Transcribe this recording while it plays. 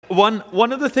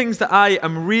One of the things that I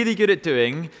am really good at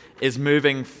doing is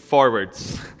moving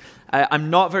forwards. I'm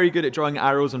not very good at drawing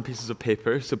arrows on pieces of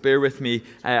paper, so bear with me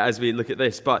as we look at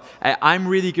this. But I'm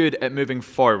really good at moving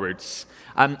forwards.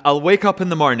 I'll wake up in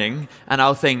the morning and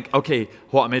I'll think, okay,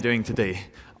 what am I doing today?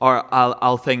 Or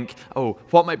I'll think, oh,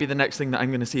 what might be the next thing that I'm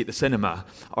going to see at the cinema?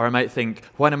 Or I might think,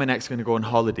 when am I next going to go on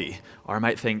holiday? Or I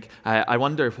might think, I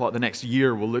wonder what the next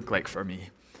year will look like for me.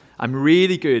 I'm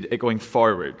really good at going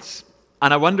forwards.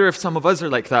 And I wonder if some of us are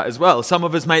like that as well. Some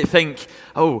of us might think,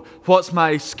 oh, what's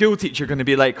my school teacher going to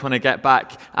be like when I get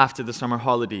back after the summer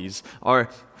holidays? Or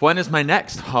when is my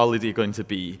next holiday going to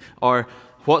be? Or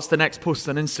what's the next post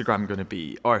on Instagram going to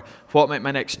be? Or what might my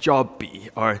next job be?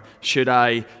 Or should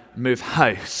I move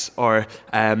house? Or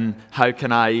how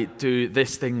can I do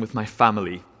this thing with my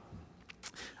family?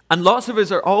 And lots of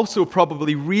us are also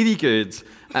probably really good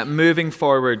at moving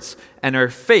forwards in our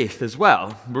faith as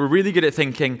well. We're really good at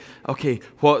thinking, okay,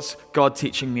 what's God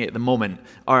teaching me at the moment?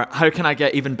 Or how can I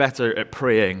get even better at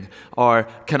praying? Or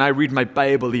can I read my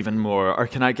Bible even more? Or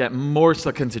can I get more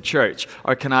stuck into church?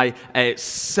 Or can I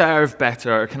serve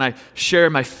better? Or can I share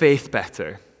my faith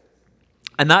better?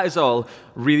 And that is all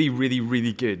really, really,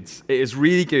 really good. It is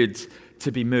really good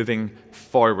to be moving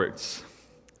forwards.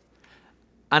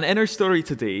 And in our story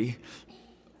today,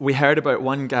 we heard about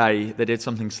one guy that did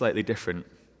something slightly different.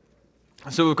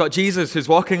 So we've got Jesus who's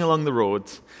walking along the road,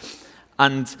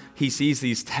 and he sees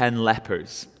these 10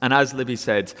 lepers. And as Libby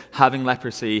said, having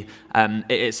leprosy,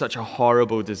 it's such a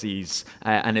horrible disease,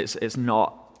 and it's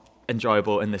not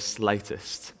enjoyable in the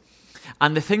slightest.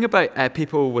 And the thing about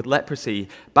people with leprosy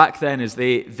back then is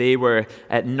they were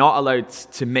not allowed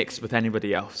to mix with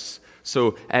anybody else.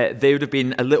 So they would have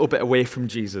been a little bit away from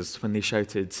Jesus when they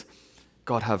shouted,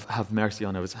 God, have mercy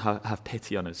on us, have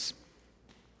pity on us.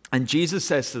 And Jesus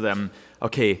says to them,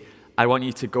 okay, I want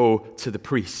you to go to the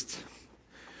priest.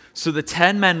 So the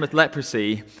 10 men with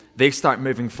leprosy, they start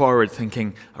moving forward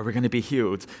thinking, are we going to be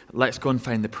healed? Let's go and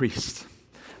find the priest.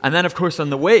 And then, of course,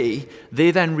 on the way, they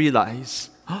then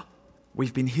realize, oh,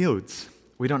 we've been healed.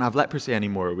 We don't have leprosy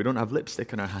anymore. We don't have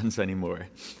lipstick on our hands anymore.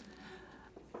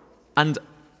 And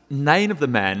 9 of the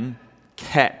men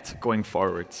kept going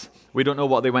forwards. We don't know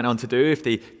what they went on to do, if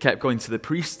they kept going to the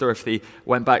priest or if they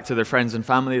went back to their friends and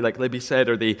family, like Libby said,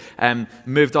 or they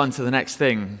moved on to the next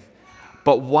thing.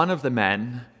 But one of the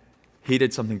men, he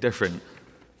did something different.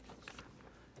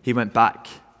 He went back.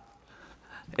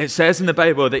 It says in the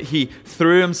Bible that he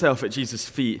threw himself at Jesus'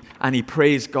 feet and he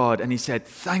praised God and he said,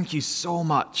 thank you so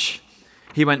much.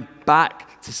 He went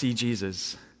back to see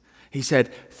Jesus. He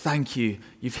said, thank you,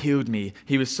 you've healed me.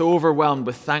 He was so overwhelmed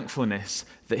with thankfulness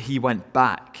that he went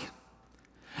back.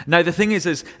 Now, the thing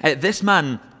is this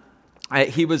man,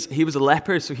 he was a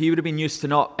leper, so he would have been used to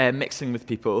not mixing with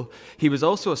people. He was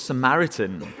also a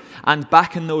Samaritan. And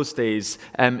back in those days,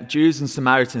 Jews and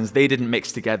Samaritans, they didn't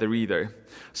mix together either.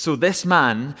 So this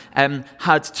man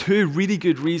had 2 really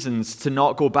good reasons to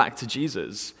not go back to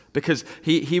Jesus. Because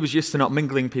he was used to not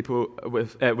mingling people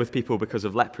with people because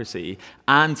of leprosy,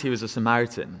 and he was a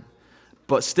Samaritan.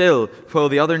 But still, while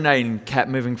the other 9 kept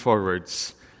moving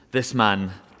forwards, this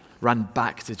man ran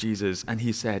back to Jesus, and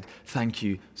he said, thank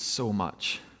you so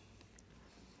much.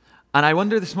 And I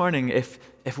wonder this morning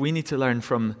if we need to learn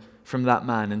from that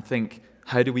man and think,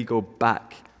 how do we go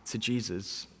back to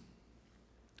Jesus?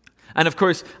 And of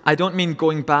course, I don't mean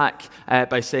going back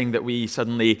by saying that we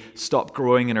suddenly stop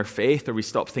growing in our faith or we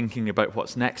stop thinking about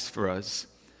what's next for us.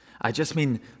 I just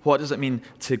mean, what does it mean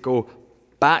to go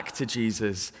back to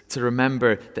Jesus, to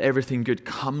remember that everything good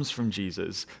comes from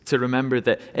Jesus, to remember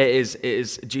that it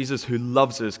is Jesus who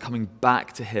loves us coming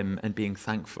back to him and being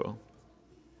thankful.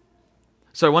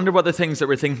 So I wonder what the things that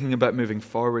we're thinking about moving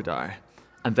forward are,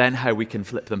 and then how we can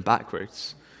flip them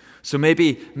backwards. So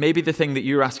maybe the thing that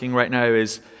you're asking right now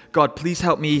is, God, please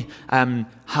help me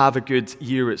have a good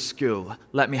year at school.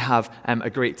 Let me have a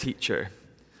great teacher.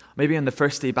 Maybe on the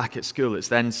first day back at school, it's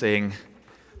then saying,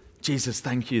 Jesus,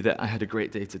 thank you that I had a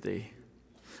great day today.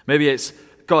 Maybe it's,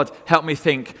 God, help me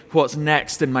think what's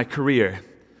next in my career.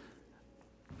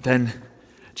 Then,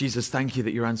 Jesus, thank you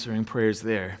that you're answering prayers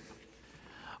there.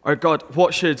 Or God,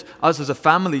 what should us as a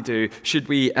family do? Should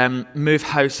we move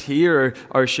house here,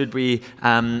 or should we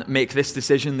make this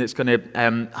decision that's going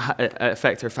to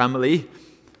affect our family?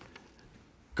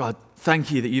 God,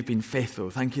 thank you that you've been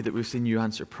faithful. Thank you that we've seen you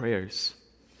answer prayers.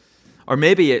 Or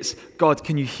maybe it's, God,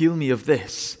 can you heal me of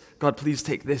this? God, please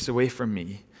take this away from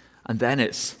me. And then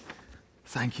it's,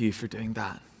 thank you for doing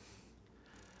that.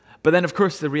 But then, of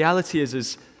course, the reality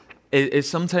is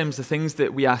sometimes the things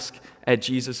that we ask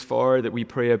Jesus for, that we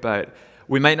pray about,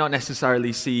 we might not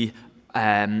necessarily see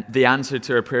the answer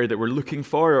to a prayer that we're looking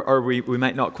for, or we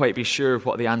might not quite be sure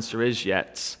what the answer is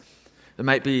yet. There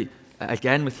might be,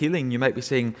 again with healing, you might be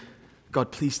saying,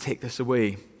 God, please take this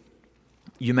away.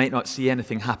 You might not see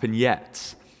anything happen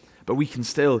yet, but we can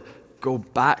still go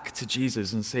back to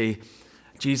Jesus and say,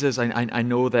 Jesus, I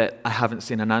know that I haven't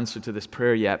seen an answer to this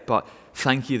prayer yet, but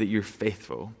thank you that you're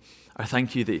faithful. Or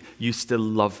thank you that you still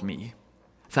love me.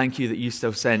 Thank you that you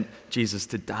still sent Jesus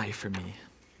to die for me.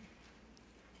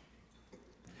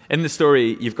 In the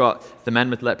story, you've got the men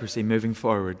with leprosy moving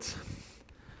forward.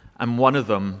 And one of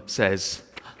them says,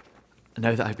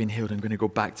 now that I've been healed, I'm going to go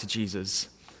back to Jesus.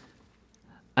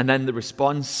 And then the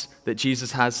response that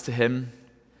Jesus has to him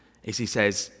is he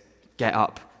says, get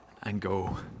up and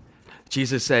go.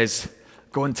 Jesus says,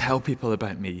 go and tell people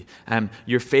about me.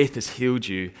 Your faith has healed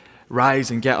you.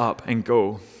 Rise and get up and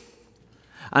go.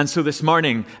 And so this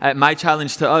morning, my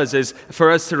challenge to us is for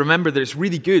us to remember that it's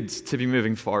really good to be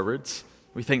moving forwards.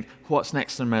 We think, what's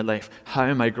next in my life? How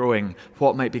am I growing?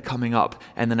 What might be coming up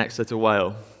in the next little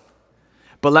while?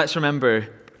 But let's remember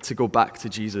to go back to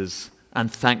Jesus and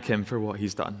thank him for what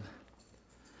he's done.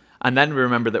 And then we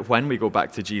remember that when we go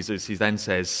back to Jesus, he then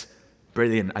says,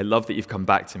 brilliant, I love that you've come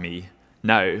back to me.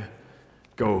 Now,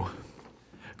 go.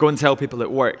 Go and tell people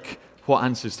at work what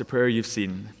answers to prayer you've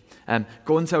seen.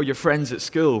 Go and tell your friends at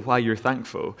school why you're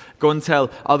thankful. Go and tell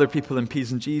other people in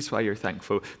P's and G's why you're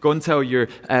thankful. Go and tell your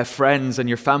friends and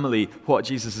your family what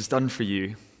Jesus has done for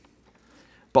you.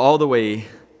 But all the way,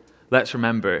 let's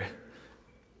remember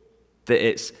that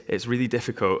it's really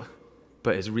difficult,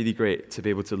 but it's really great to be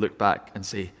able to look back and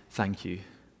say, thank you.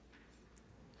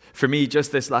 For me,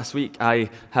 just this last week, I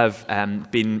have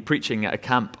been preaching at a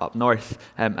camp up north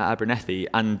at Abernethy,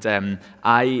 and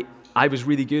I was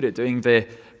really good at doing the,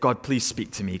 God, please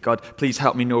speak to me. God, please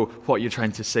help me know what you're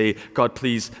trying to say. God,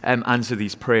 please answer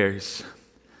these prayers.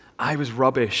 I was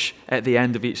rubbish at the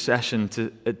end of each session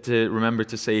to remember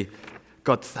to say,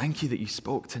 God, thank you that you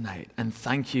spoke tonight, and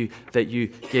thank you that you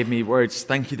gave me words.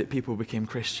 Thank you that people became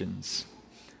Christians.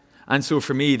 And so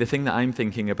for me, the thing that I'm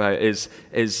thinking about is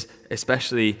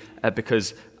especially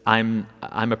because I'm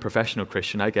a professional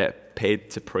Christian. I get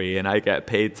paid to pray, and I get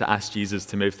paid to ask Jesus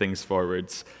to move things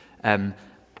forwards.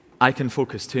 I can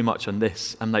focus too much on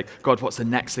this. I'm like, God, what's the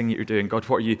next thing that you're doing? God,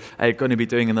 what are you going to be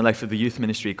doing in the life of the youth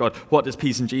ministry? God, what does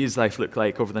P's and G's life look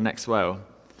like over the next while?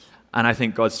 And I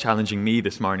think God's challenging me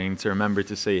this morning to remember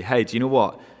to say, hey, do you know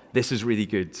what? This is really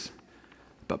good,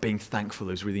 but being thankful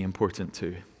is really important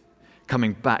too.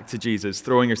 Coming back to Jesus,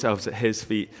 throwing yourselves at his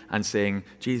feet and saying,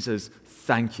 Jesus,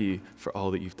 thank you for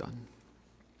all that you've done.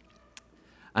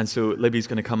 And so Libby's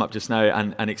going to come up just now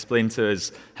and explain to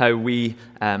us how we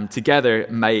together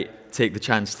might take the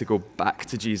chance to go back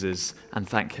to Jesus and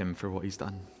thank him for what he's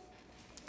done.